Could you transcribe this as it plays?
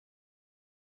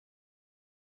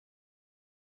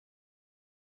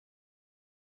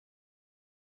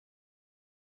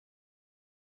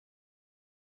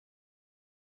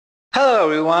Hello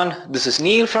everyone, this is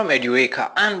Neil from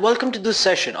Edureka and welcome to this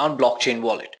session on blockchain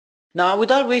wallet. Now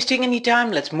without wasting any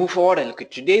time, let's move forward and look at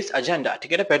today's agenda to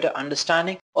get a better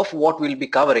understanding of what we'll be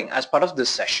covering as part of this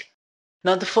session.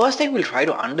 Now the first thing we'll try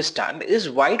to understand is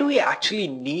why do we actually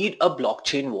need a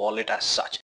blockchain wallet as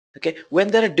such? Okay, when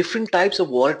there are different types of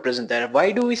wallet present there,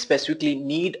 why do we specifically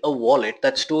need a wallet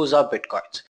that stores our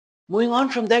bitcoins? Moving on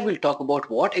from there, we'll talk about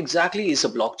what exactly is a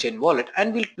blockchain wallet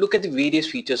and we'll look at the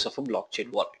various features of a blockchain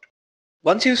wallet.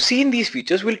 Once you've seen these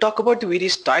features, we'll talk about the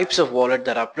various types of wallet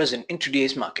that are present in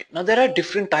today's market. Now there are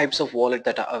different types of wallet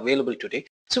that are available today.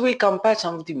 So we'll compare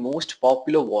some of the most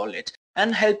popular wallets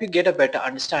and help you get a better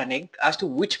understanding as to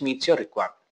which meets your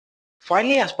requirement.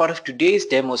 Finally, as part of today's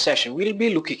demo session, we'll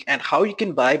be looking at how you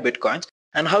can buy bitcoins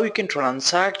and how you can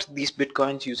transact these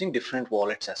bitcoins using different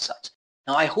wallets as such.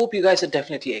 Now I hope you guys are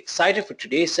definitely excited for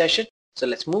today's session. So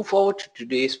let's move forward to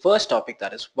today's first topic,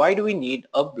 that is why do we need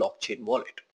a blockchain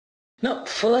wallet? Now,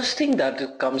 first thing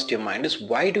that comes to your mind is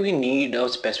why do we need a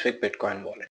specific Bitcoin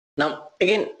wallet? Now,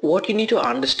 again, what you need to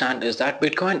understand is that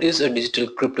Bitcoin is a digital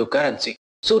cryptocurrency.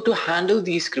 So to handle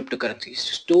these cryptocurrencies,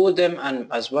 to store them and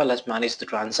as well as manage the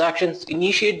transactions,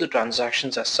 initiate the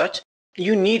transactions as such,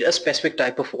 you need a specific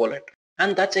type of wallet.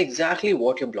 And that's exactly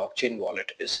what your blockchain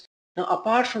wallet is. Now,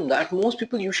 apart from that, most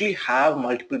people usually have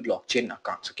multiple blockchain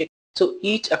accounts. Okay, so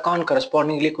each account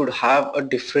correspondingly could have a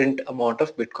different amount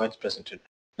of Bitcoins present in it.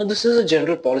 Now this is a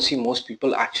general policy most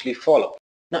people actually follow.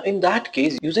 Now in that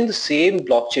case, using the same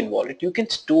blockchain wallet, you can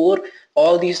store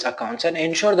all these accounts and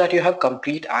ensure that you have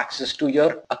complete access to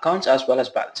your accounts as well as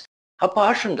balance.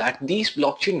 Apart from that, these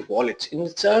blockchain wallets in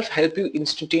itself help you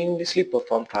instantaneously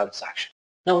perform transactions.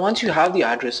 Now once you have the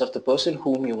address of the person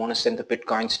whom you want to send the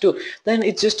bitcoins to, then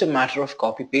it's just a matter of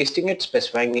copy pasting it,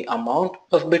 specifying the amount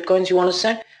of bitcoins you want to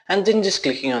send and then just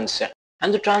clicking on send.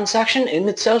 And the transaction in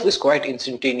itself is quite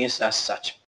instantaneous as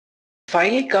such.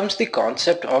 Finally comes the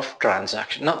concept of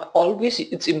transaction. Now always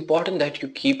it's important that you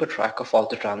keep a track of all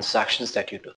the transactions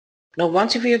that you do. Now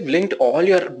once you have linked all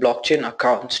your blockchain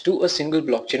accounts to a single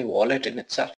blockchain wallet in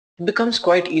itself, it becomes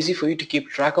quite easy for you to keep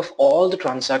track of all the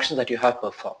transactions that you have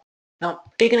performed. Now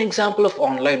take an example of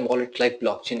online wallet like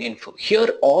blockchain info. Here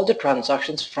all the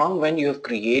transactions from when you have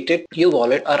created your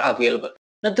wallet are available.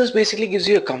 Now this basically gives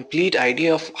you a complete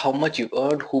idea of how much you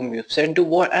earned, whom you've sent to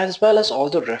what, as well as all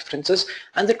the references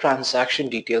and the transaction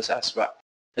details as well.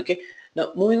 Okay,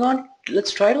 now moving on,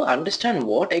 let's try to understand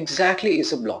what exactly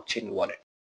is a blockchain wallet.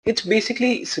 It's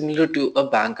basically similar to a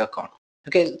bank account.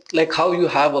 Okay, like how you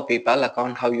have a PayPal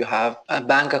account, how you have a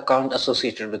bank account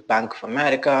associated with Bank of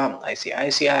America,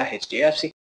 ICICI, HDFC,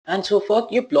 and so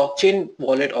forth. Your blockchain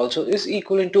wallet also is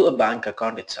equivalent to a bank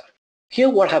account itself. Here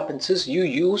what happens is you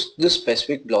use this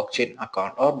specific blockchain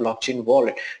account or blockchain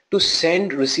wallet to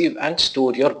send, receive and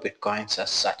store your bitcoins as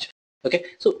such. Okay,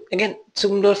 so again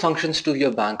similar functions to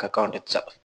your bank account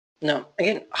itself. Now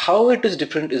again how it is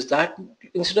different is that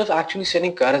instead of actually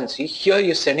sending currency, here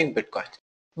you're sending bitcoins.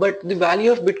 But the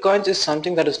value of bitcoins is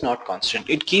something that is not constant.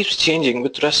 It keeps changing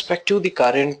with respect to the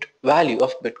current value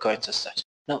of bitcoins as such.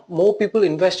 Now, more people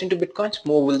invest into bitcoins,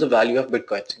 more will the value of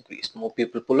bitcoins increase. More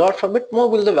people pull out from it, more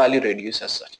will the value reduce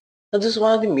as such. Now, this is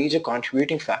one of the major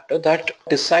contributing factor that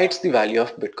decides the value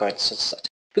of bitcoins as such.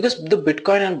 Because the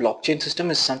Bitcoin and blockchain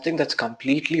system is something that's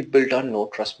completely built on no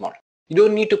trust model. You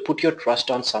don't need to put your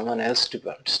trust on someone else to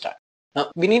understand.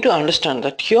 Now, we need to understand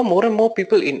that here more and more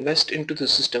people invest into the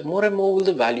system, more and more will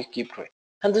the value keep growing.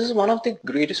 And this is one of the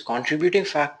greatest contributing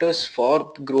factors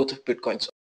for the growth of Bitcoin.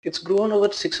 It's grown over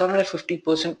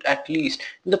 650% at least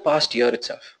in the past year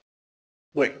itself.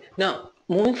 Great. Now,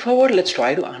 moving forward, let's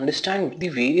try to understand the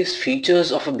various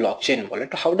features of a blockchain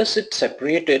wallet. How does it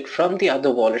separate it from the other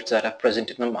wallets that are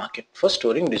present in the market for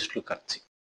storing digital currency?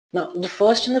 Now, the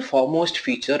first and the foremost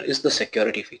feature is the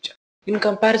security feature. In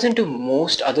comparison to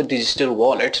most other digital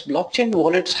wallets, blockchain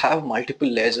wallets have multiple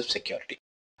layers of security.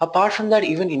 Apart from that,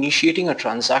 even initiating a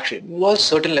transaction involves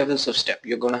certain levels of step.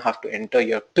 You're going to have to enter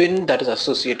your PIN that is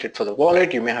associated for the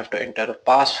wallet. You may have to enter a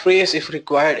passphrase if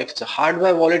required. If it's a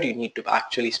hardware wallet, you need to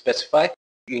actually specify.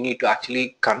 You need to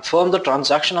actually confirm the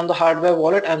transaction on the hardware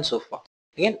wallet and so forth.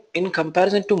 Again, in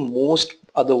comparison to most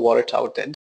other wallets out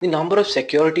there, the number of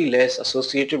security layers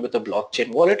associated with a blockchain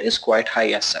wallet is quite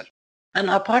high as well. And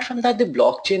apart from that, the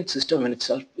blockchain system in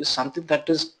itself is something that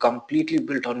is completely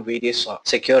built on various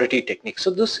security techniques.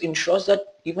 So this ensures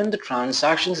that even the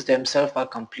transactions themselves are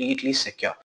completely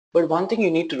secure. But one thing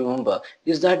you need to remember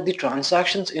is that the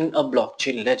transactions in a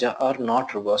blockchain ledger are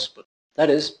not reversible. That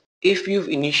is, if you've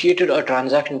initiated a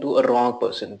transaction to a wrong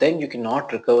person, then you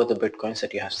cannot recover the bitcoins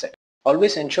that you have sent.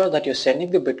 Always ensure that you're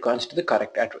sending the bitcoins to the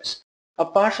correct address.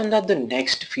 Apart from that, the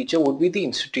next feature would be the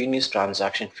instantaneous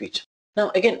transaction feature.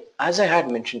 Now again, as I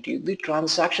had mentioned to you, the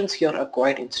transactions here are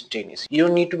quite instantaneous. You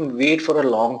don't need to wait for a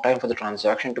long time for the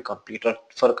transaction to complete or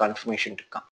for a confirmation to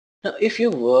come. Now if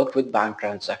you worked with bank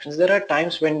transactions, there are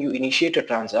times when you initiate a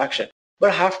transaction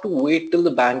but have to wait till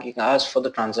the banking hours for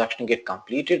the transaction to get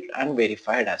completed and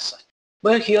verified as such.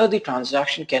 But here the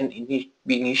transaction can be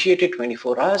initiated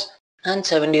 24 hours and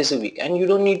 7 days a week, and you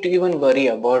don't need to even worry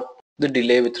about the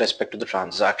delay with respect to the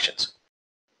transactions.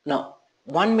 Now,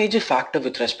 one major factor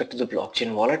with respect to the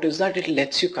blockchain wallet is that it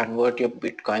lets you convert your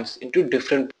bitcoins into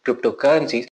different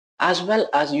cryptocurrencies, as well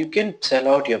as you can sell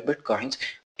out your bitcoins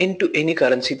into any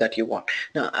currency that you want.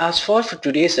 Now, as for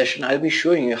today's session, I'll be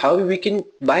showing you how we can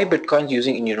buy bitcoins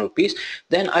using Indian rupees.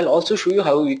 Then I'll also show you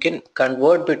how we can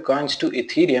convert bitcoins to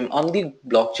Ethereum on the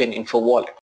blockchain info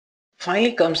wallet.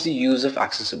 Finally comes the use of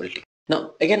accessibility.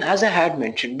 Now again, as I had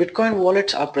mentioned, Bitcoin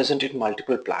wallets are present in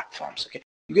multiple platforms. Okay,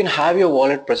 you can have your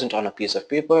wallet present on a piece of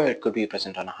paper, it could be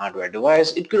present on a hardware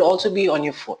device, it could also be on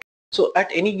your phone. So at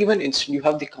any given instant you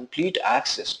have the complete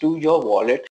access to your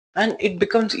wallet, and it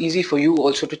becomes easy for you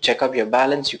also to check up your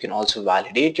balance. You can also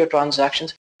validate your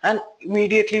transactions and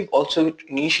immediately also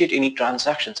initiate any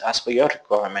transactions as per your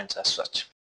requirements as such.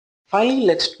 Finally,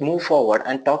 let's move forward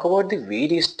and talk about the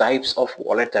various types of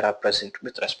wallet that are present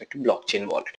with respect to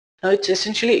blockchain wallet. Now, it's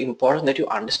essentially important that you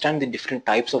understand the different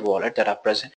types of wallet that are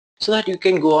present so that you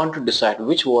can go on to decide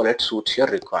which wallet suits your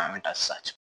requirement as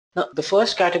such. Now, the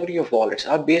first category of wallets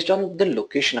are based on the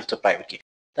location of the private key.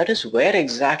 That is, where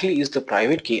exactly is the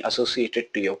private key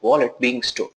associated to your wallet being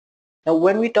stored. Now,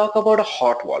 when we talk about a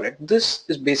hot wallet, this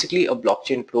is basically a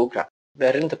blockchain program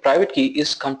wherein the private key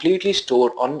is completely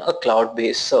stored on a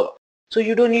cloud-based server. So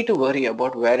you don't need to worry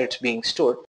about where it's being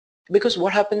stored, because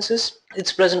what happens is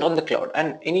it's present on the cloud,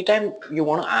 and anytime you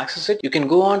want to access it, you can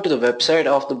go on to the website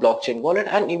of the blockchain wallet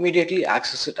and immediately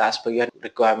access it as per your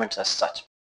requirements as such.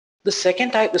 The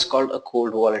second type is called a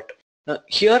cold wallet. Now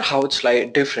here how it's slightly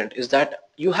different is that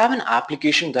you have an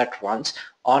application that runs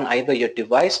on either your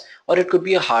device or it could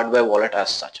be a hardware wallet as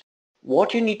such.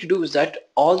 What you need to do is that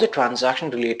all the transaction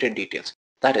related details,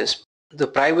 that is the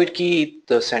private key,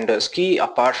 the sender's key,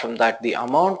 apart from that the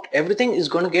amount, everything is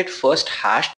going to get first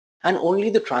hashed, and only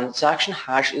the transaction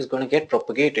hash is going to get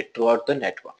propagated throughout the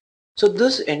network. So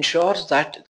this ensures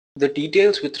that the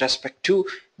details with respect to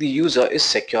the user is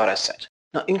secure as such.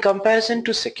 Now in comparison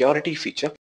to security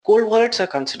feature, cold wallets are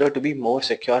considered to be more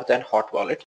secure than hot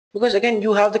wallets, because again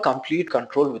you have the complete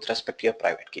control with respect to your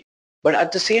private key. But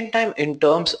at the same time, in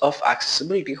terms of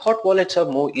accessibility, hot wallets are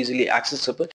more easily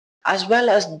accessible, as well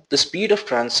as the speed of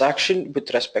transaction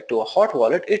with respect to a hot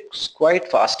wallet, it's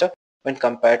quite faster when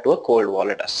compared to a cold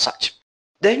wallet as such.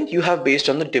 Then you have based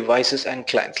on the devices and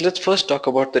clients. Let's first talk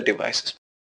about the devices.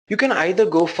 You can either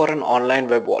go for an online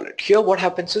web wallet. Here what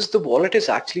happens is the wallet is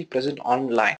actually present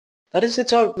online. That is,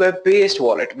 it's a web-based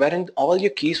wallet wherein all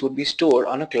your keys would be stored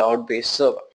on a cloud-based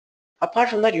server. Apart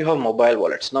from that, you have mobile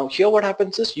wallets. Now here what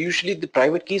happens is usually the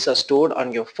private keys are stored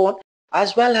on your phone,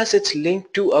 as well as it's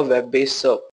linked to a web-based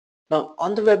server. Now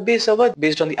on the web-based server,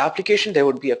 based on the application, there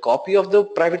would be a copy of the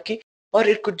private key, or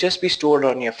it could just be stored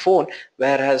on your phone,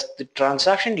 whereas the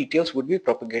transaction details would be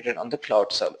propagated on the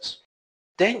cloud service.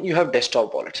 Then you have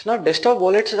desktop wallets. Now desktop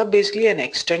wallets are basically an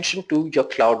extension to your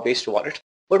cloud-based wallet,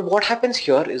 but what happens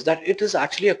here is that it is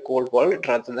actually a cold wallet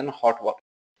rather than a hot wallet,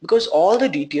 because all the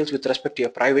details with respect to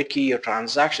your private key, your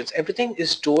transactions, everything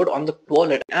is stored on the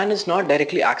wallet and is not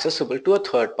directly accessible to a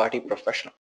third-party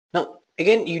professional. Now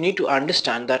again, you need to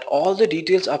understand that all the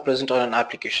details are present on an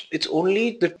application. It's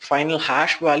only the final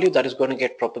hash value that is going to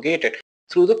get propagated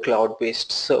through the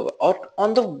cloud-based server or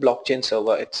on the blockchain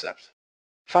server itself.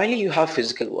 Finally, you have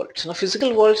physical wallets. Now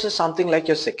physical wallets is something like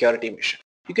your security mission.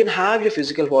 You can have your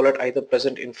physical wallet either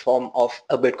present in form of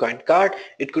a Bitcoin card.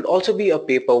 It could also be a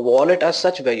paper wallet as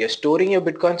such, where you're storing your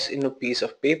Bitcoins in a piece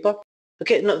of paper.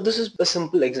 Okay, now this is a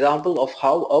simple example of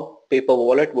how a paper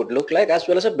wallet would look like, as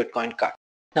well as a Bitcoin card.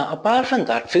 Now apart from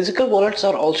that, physical wallets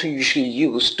are also usually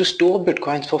used to store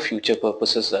Bitcoins for future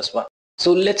purposes as well.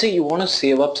 So let's say you want to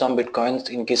save up some Bitcoins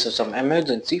in case of some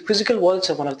emergency, physical wallets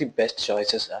are one of the best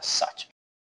choices as such.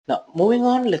 Now moving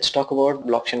on, let's talk about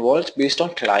blockchain wallets based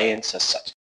on clients as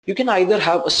such. You can either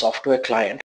have a software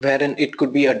client wherein it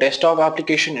could be a desktop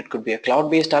application, it could be a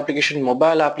cloud-based application,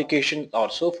 mobile application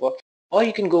or so forth, or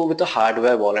you can go with a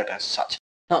hardware wallet as such.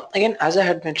 Now again, as I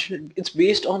had mentioned, it's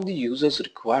based on the user's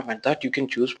requirement that you can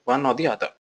choose one or the other.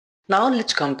 Now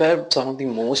let's compare some of the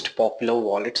most popular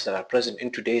wallets that are present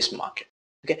in today's market.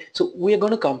 Okay, so we are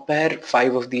going to compare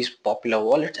 5 of these popular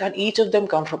wallets, and each of them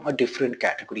come from a different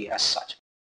category as such.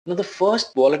 Now the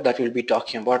first wallet that we'll be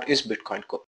talking about is Bitcoin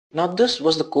Core. Now this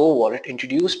was the core wallet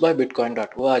introduced by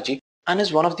Bitcoin.org and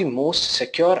is one of the most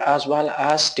secure as well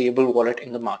as stable wallet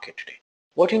in the market today.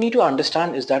 What you need to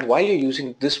understand is that while you're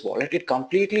using this wallet, it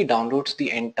completely downloads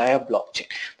the entire blockchain.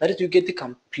 That is, you get the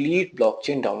complete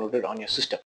blockchain downloaded on your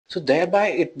system. So thereby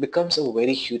it becomes a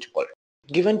very huge wallet.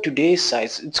 Given today's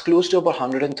size, it's close to about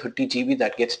 130 GB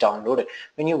that gets downloaded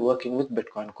when you're working with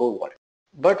Bitcoin Core Wallet.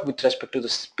 But with respect to the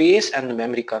space and the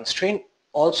memory constraint,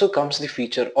 also comes the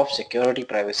feature of security,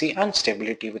 privacy and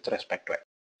stability with respect to it.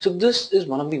 So this is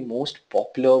one of the most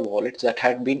popular wallets that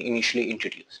had been initially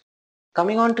introduced.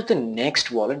 Coming on to the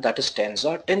next wallet, that is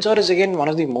Tensor. Tensor is again one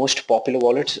of the most popular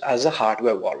wallets as a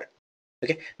hardware wallet.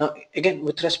 Okay, now again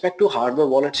with respect to hardware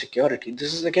wallet security,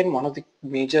 this is again one of the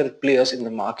major players in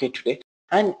the market today,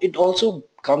 and it also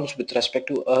comes with respect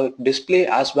to a display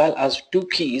as well as two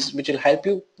keys which will help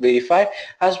you verify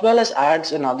as well as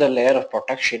adds another layer of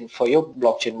protection for your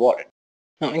blockchain wallet.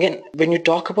 Now again, when you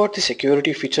talk about the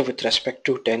security feature with respect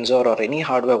to Tensor or any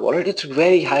hardware wallet, it's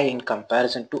very high in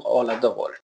comparison to all other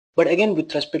wallets. But again,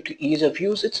 with respect to ease of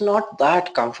use, it's not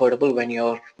that comfortable when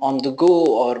you're on the go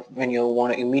or when you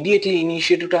want to immediately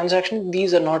initiate a transaction.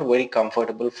 These are not very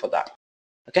comfortable for that.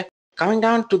 Okay, coming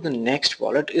down to the next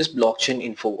wallet is Blockchain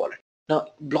Info Wallet. Now,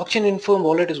 Blockchain Info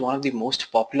Wallet is one of the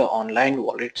most popular online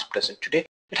wallets present today.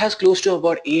 It has close to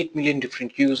about 8 million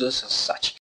different users as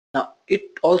such. Now, it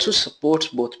also supports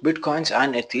both Bitcoins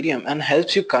and Ethereum and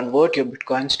helps you convert your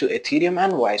Bitcoins to Ethereum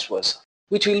and vice versa,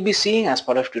 which we'll be seeing as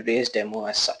part of today's demo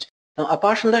as such. Now,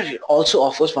 apart from that, it also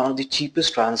offers one of the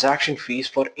cheapest transaction fees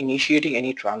for initiating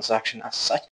any transaction as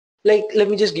such. Like, let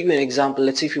me just give you an example.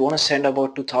 Let's say if you want to send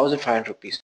about 2,500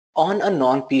 rupees. On a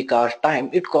non-peak hour time,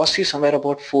 it costs you somewhere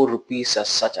about 4 rupees as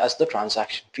such as the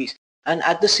transaction fees. And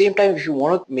at the same time, if you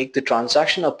want to make the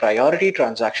transaction a priority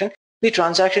transaction, the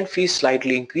transaction fee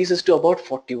slightly increases to about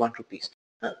 41 rupees.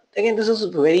 Again, this is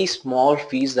a very small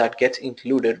fees that gets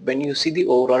included when you see the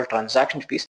overall transaction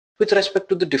fees with respect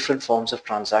to the different forms of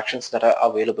transactions that are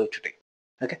available today.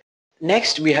 Okay.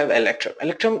 Next, we have Electrum.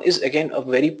 Electrum is again a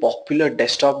very popular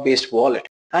desktop-based wallet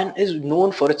and is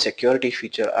known for its security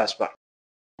feature as well.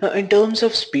 Now, in terms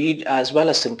of speed as well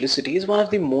as simplicity, is one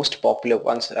of the most popular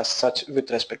ones as such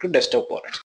with respect to desktop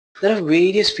wallets. There are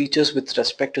various features with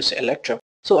respect to Electrum,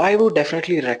 so I would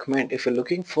definitely recommend if you're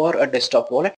looking for a desktop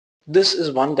wallet, this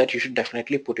is one that you should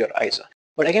definitely put your eyes on.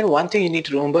 But again, one thing you need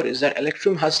to remember is that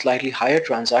Electrum has slightly higher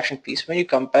transaction fees when you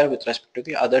compare with respect to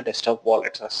the other desktop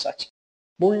wallets as such.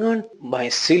 Moving on,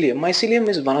 Mycelium. Mycelium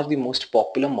is one of the most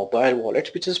popular mobile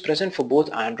wallets which is present for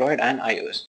both Android and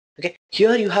iOS. Okay,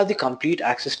 here you have the complete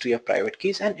access to your private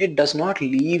keys and it does not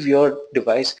leave your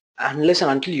device unless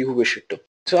and until you wish it to.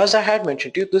 So as I had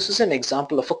mentioned to you, this is an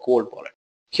example of a cold wallet.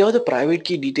 Here the private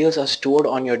key details are stored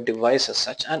on your device as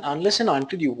such, and unless and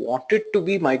until you want it to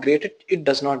be migrated, it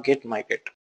does not get migrated.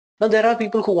 Now there are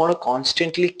people who want to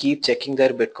constantly keep checking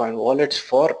their Bitcoin wallets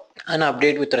for an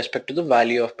update with respect to the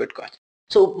value of Bitcoin.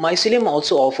 So Mycelium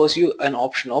also offers you an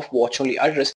option of watch only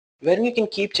address wherein you can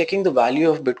keep checking the value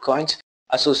of Bitcoins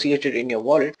associated in your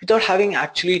wallet without having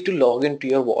actually to log into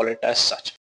your wallet as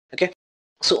such. Okay,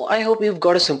 so I hope you've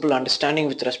got a simple understanding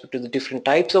with respect to the different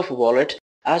types of wallets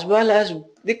as well as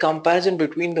the comparison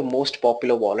between the most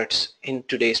popular wallets in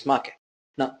today's market.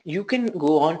 Now you can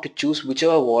go on to choose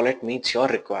whichever wallet meets your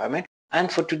requirement,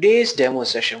 and for today's demo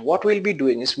session what we'll be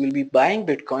doing is we'll be buying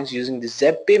Bitcoins using the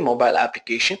ZebPay mobile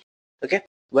application, okay,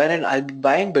 wherein I'll be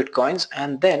buying Bitcoins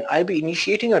and then I'll be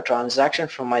initiating a transaction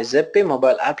from my ZebPay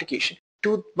mobile application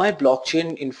to my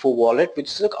blockchain info wallet, which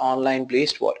is an online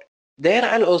based wallet. There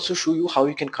I'll also show you how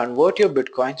you can convert your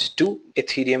Bitcoins to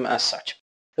Ethereum as such.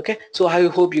 Okay, so I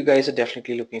hope you guys are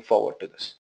definitely looking forward to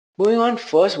this. Moving on,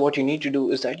 first what you need to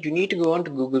do is that you need to go on to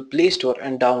Google Play Store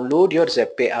and download your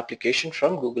ZebPay application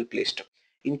from Google Play Store.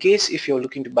 In case if you're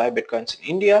looking to buy Bitcoins in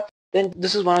India, then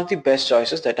this is one of the best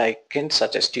choices that I can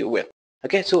suggest you with.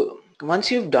 Okay, so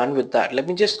once you've done with that, let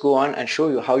me just go on and show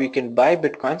you how you can buy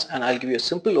Bitcoins, and I'll give you a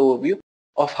simple overview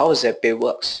of how ZebPay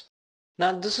works.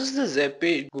 Now this is the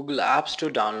ZebPay Google App Store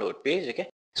download page. Okay,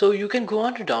 so you can go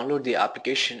on to download the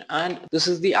application, and this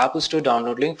is the Apple Store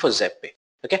download link for ZebPay.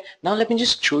 Okay, now let me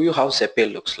just show you how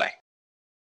ZebPay looks like.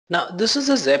 Now this is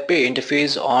the ZebPay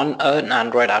interface on an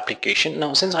Android application.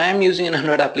 Now since I am using an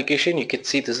Android application, you can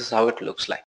see this is how it looks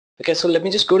like. Okay, so let me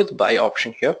just go to the buy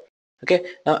option here. Okay,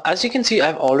 now as you can see,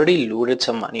 I've already loaded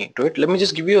some money into it. Let me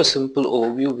just give you a simple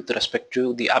overview with respect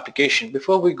to the application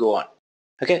before we go on.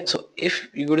 Okay, so if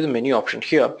you go to the menu option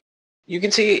here, you can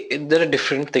see there are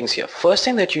different things here. First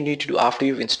thing that you need to do after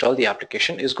you've installed the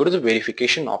application is go to the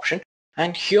verification option,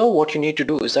 and here what you need to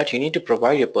do is that you need to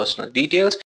provide your personal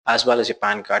details as well as your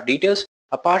PAN card details.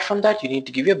 Apart from that, you need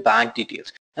to give your bank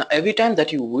details. Now every time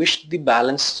that you wish the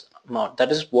balance amount,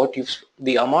 that is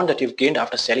the amount that you've gained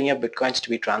after selling your bitcoins to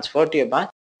be transferred to your bank,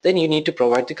 then you need to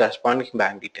provide the corresponding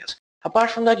bank details.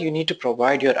 Apart from that, you need to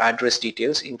provide your address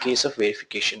details in case of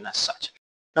verification as such.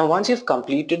 Now once you've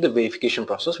completed the verification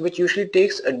process, which usually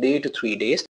takes a day to 3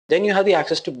 days, then you have the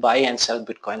access to buy and sell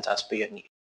bitcoins as per your need.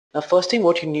 Now first thing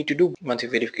what you need to do once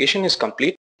your verification is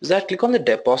complete is that click on the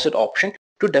deposit option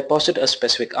to deposit a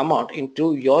specific amount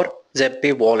into your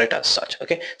𝐓𝐵𝐴 wallet as such.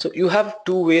 Okay, so you have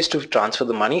two ways to transfer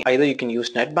the money. Either you can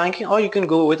use net banking or you can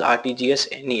go with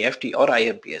RTGS, NEFT or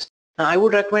IFBS. Now I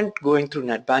would recommend going through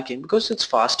net banking because it's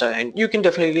faster and you can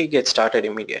definitely get started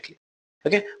immediately.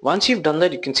 Okay, once you've done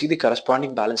that, you can see the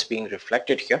corresponding balance being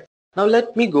reflected here. Now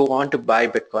let me go on to buy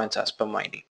bitcoins as per my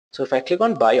need. So if I click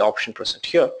on buy option present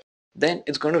here, then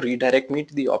it's going to redirect me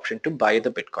to the option to buy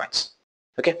the bitcoins.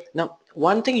 Okay, now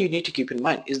one thing you need to keep in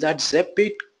mind is that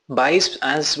𝐓𝐵𝐴 buys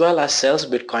as well as sells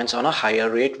bitcoins on a higher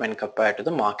rate when compared to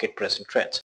the market present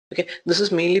trends. Okay, this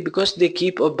is mainly because they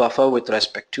keep a buffer with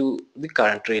respect to the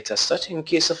current rates as such in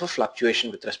case of a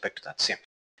fluctuation with respect to that same.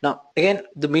 Now again,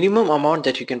 the minimum amount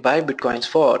that you can buy bitcoins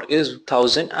for is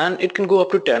 1000 and it can go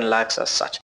up to 10 lakhs as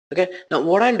such. Okay, now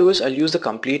what I'll do is I'll use the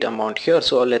complete amount here.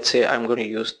 So let's say I'm going to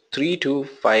use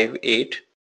 3258.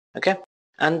 Okay,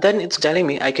 and then it's telling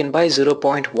me I can buy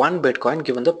 0.1 bitcoin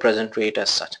given the present rate as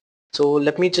such. So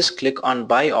let me just click on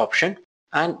buy option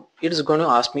and it is going to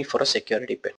ask me for a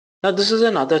security pin. Now this is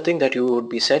another thing that you would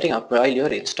be setting up while you're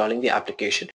installing the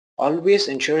application. Always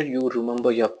ensure you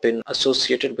remember your pin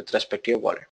associated with respect to your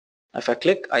wallet. If I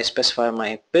click, I specify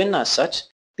my pin as such,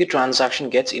 the transaction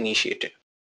gets initiated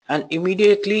and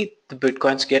immediately the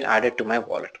bitcoins get added to my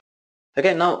wallet.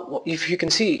 Okay, now if you can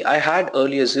see, I had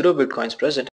earlier 0 bitcoins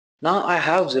present. Now I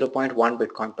have 0.1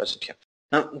 bitcoin present here.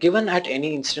 Now given at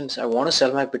any instance I want to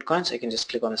sell my bitcoins, I can just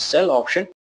click on the sell option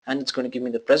and it's going to give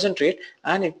me the present rate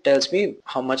and it tells me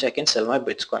how much I can sell my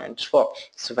bitcoins for.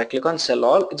 So if I click on sell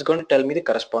all, it's going to tell me the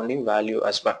corresponding value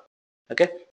as well. Okay,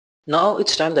 now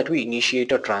it's time that we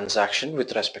initiate a transaction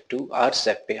with respect to our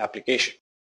𝐓𝐵𝐴 application.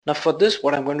 Now for this,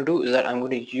 what I'm going to do is that I'm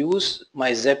going to use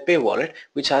my 𝐓𝐵𝐴 wallet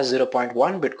which has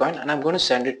 0.1 bitcoin and I'm going to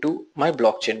send it to my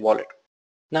blockchain wallet.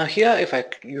 Now here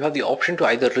you have the option to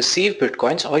either receive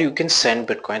bitcoins or you can send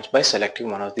bitcoins by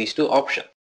selecting one of these two options.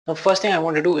 Now first thing I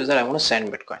want to do is that I want to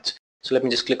send bitcoins. So let me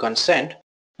just click on send.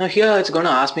 Now here it's going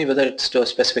to ask me whether it's to a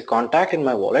specific contact in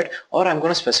my wallet or I'm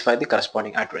going to specify the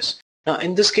corresponding address. Now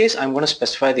in this case I'm going to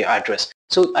specify the address.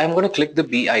 So I'm going to click the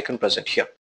B icon present here.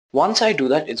 Once I do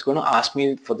that, it's going to ask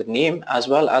me for the name as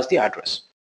well as the address.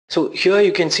 So here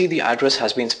you can see the address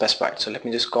has been specified. So let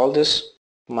me just call this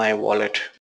my wallet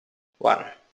 1.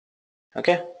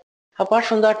 Okay. Apart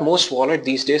from that, most wallets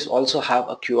these days also have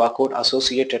a QR code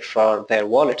associated for their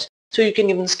wallets. So you can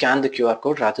even scan the QR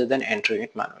code rather than entering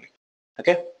it manually.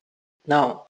 Okay.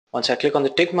 Now, once I click on the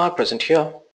tick mark present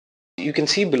here, you can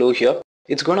see below here,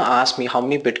 it's going to ask me how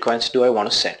many bitcoins do I want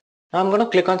to send. Now I'm going to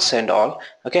click on send all.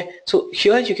 Okay, so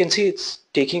here you can see it's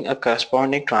taking a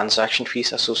corresponding transaction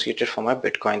fees associated for my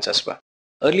bitcoins as well.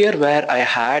 Earlier where I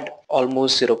had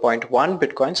almost 0.1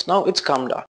 bitcoins, now it's come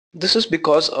down. This is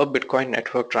because of Bitcoin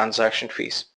network transaction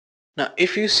fees. Now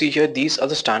if you see here, these are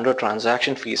the standard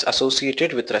transaction fees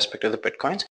associated with respect to the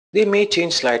bitcoins. They may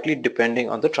change slightly depending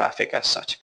on the traffic as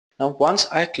such. Now once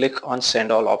I click on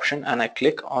send all option and I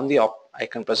click on the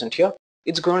icon present here,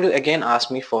 it's going to again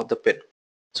ask me for the PIN.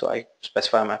 So I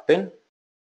specify my PIN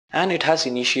and it has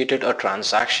initiated a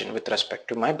transaction with respect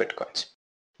to my bitcoins.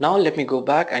 Now let me go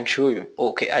back and show you.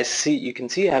 Okay, you can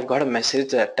see I've got a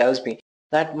message that tells me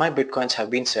that my bitcoins have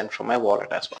been sent from my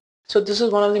wallet as well. So this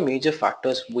is one of the major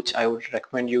factors which I would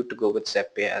recommend you to go with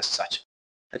𝐓𝐵𝐴 as such.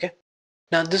 Okay.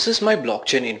 Now this is my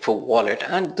blockchain info wallet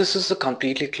and this is a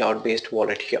completely cloud-based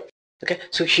wallet here. Okay,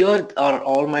 so here are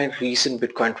all my recent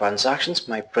Bitcoin transactions,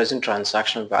 my present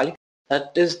transactional value.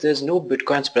 That is, there's no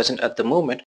Bitcoins present at the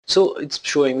moment, so it's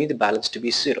showing me the balance to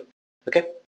be 0. Okay.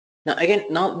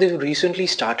 Now they've recently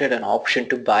started an option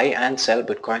to buy and sell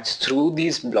Bitcoins through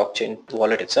these blockchain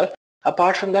wallet itself.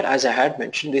 Apart from that, as I had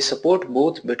mentioned, they support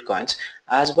both Bitcoins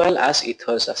as well as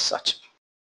Ethers as such.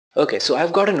 Okay, so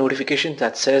I've got a notification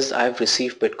that says I've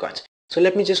received Bitcoins. So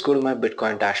let me just go to my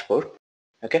Bitcoin dashboard.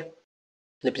 Okay,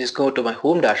 let me just go to my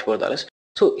home dashboard, that is.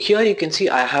 So here you can see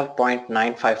I have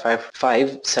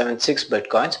 0.955576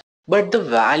 Bitcoins, but the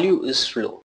value is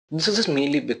low. This is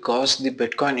mainly because the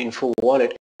Bitcoin info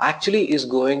wallet actually is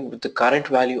going with the current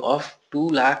value of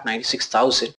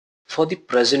 2,96,000 for the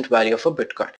present value of a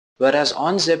Bitcoin. Whereas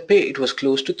on 𝐓𝐵𝐴 it was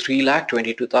close to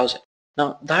 3,22,000.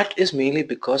 Now that is mainly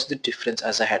because the difference,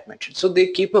 as I had mentioned. So they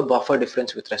keep a buffer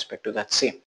difference with respect to that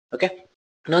same. Okay.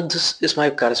 Now this is my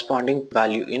corresponding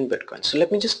value in Bitcoin. So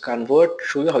let me just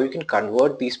show you how you can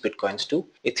convert these Bitcoins to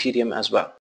Ethereum as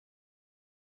well.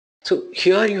 So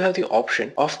here you have the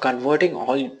option of converting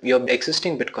all your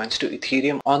existing Bitcoins to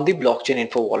Ethereum on the blockchain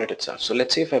info wallet itself. So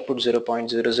let's say if I put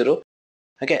 0.00,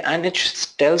 okay, and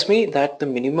it tells me that the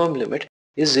minimum limit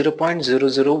is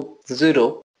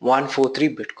 0.000143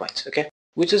 Bitcoins, okay,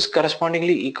 which is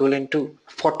correspondingly equivalent to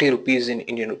 40 rupees in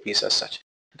Indian rupees as such.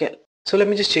 Okay, so let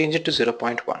me just change it to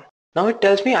 0.1. Now it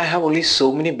tells me I have only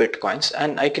so many Bitcoins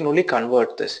and I can only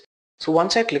convert this. So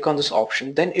once I click on this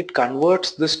option, then it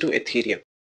converts this to Ethereum.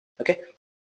 Okay,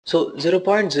 so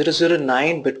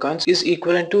 0.009 Bitcoins is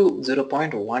equivalent to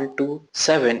 0.127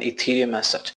 Ethereum as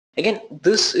such. Again,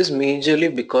 this is majorly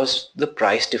because the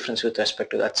price difference with respect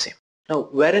to that same. Now,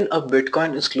 wherein a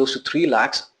Bitcoin is close to 3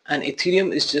 lakhs and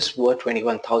Ethereum is just worth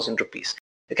 21,000 rupees.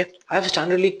 Okay, I have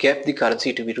standardly kept the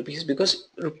currency to be rupees because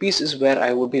rupees is where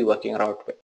I would be working around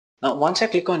with. Now, once I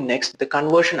click on next, the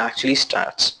conversion actually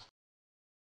starts.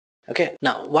 Okay,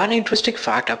 now one interesting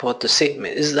fact about the same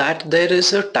is that there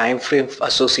is a time frame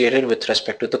associated with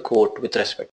respect to the quote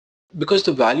because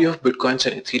the value of Bitcoins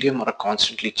and Ethereum are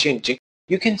constantly changing.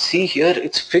 You can see here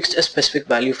it's fixed a specific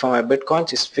value for my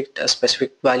Bitcoins, it's fixed a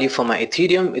specific value for my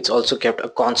Ethereum. It's also kept a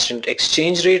constant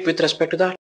exchange rate with respect to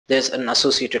that. There's an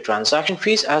associated transaction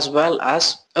fees as well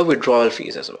as a withdrawal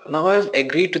fees as well. Now I've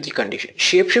agreed to the condition.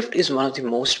 Shapeshift is one of the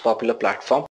most popular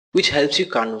platform which helps you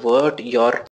convert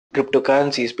your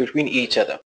cryptocurrencies between each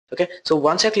other. Okay, so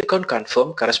once I click on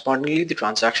confirm, correspondingly the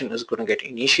transaction is going to get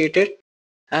initiated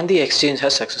and the exchange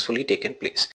has successfully taken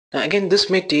place. Now again, this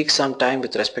may take some time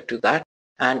with respect to that,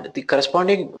 and the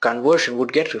corresponding conversion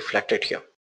would get reflected here.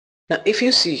 Now if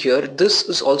you see here, this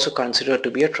is also considered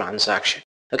to be a transaction.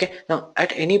 Okay, now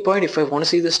at any point if I want to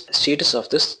see the status of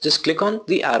this, just click on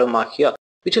the arrow mark here,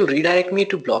 which will redirect me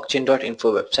to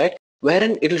blockchain.info website,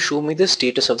 wherein it will show me the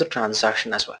status of the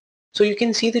transaction as well. So you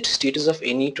can see the status of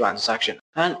any transaction,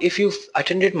 and if you've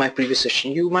attended my previous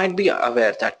session, you might be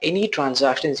aware that any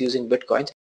transactions using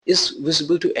Bitcoins is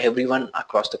visible to everyone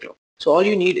across the globe. So all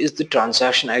you need is the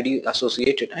transaction ID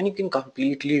associated and you can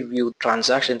completely view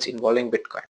transactions involving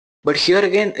Bitcoin. But here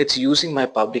again, it's using my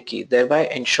public key, thereby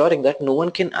ensuring that no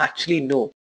one can actually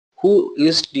know who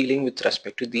is dealing with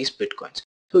respect to these Bitcoins.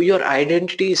 So your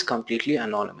identity is completely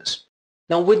anonymous.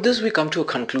 Now with this we come to a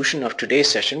conclusion of today's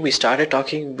session. We started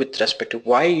talking with respect to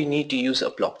why you need to use a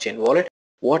blockchain wallet,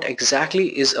 what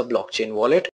exactly is a blockchain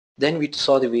wallet, then we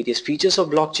saw the various features of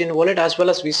blockchain wallet as well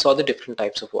as we saw the different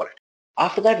types of wallet.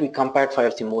 After that we compared 5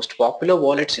 of the most popular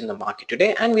wallets in the market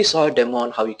today and we saw a demo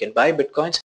on how you can buy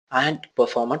Bitcoins and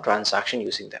perform a transaction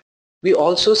using them. We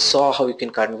also saw how you can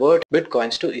convert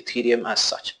Bitcoins to Ethereum as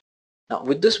such. Now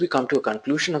with this we come to a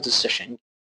conclusion of this session.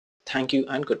 Thank you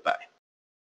and goodbye.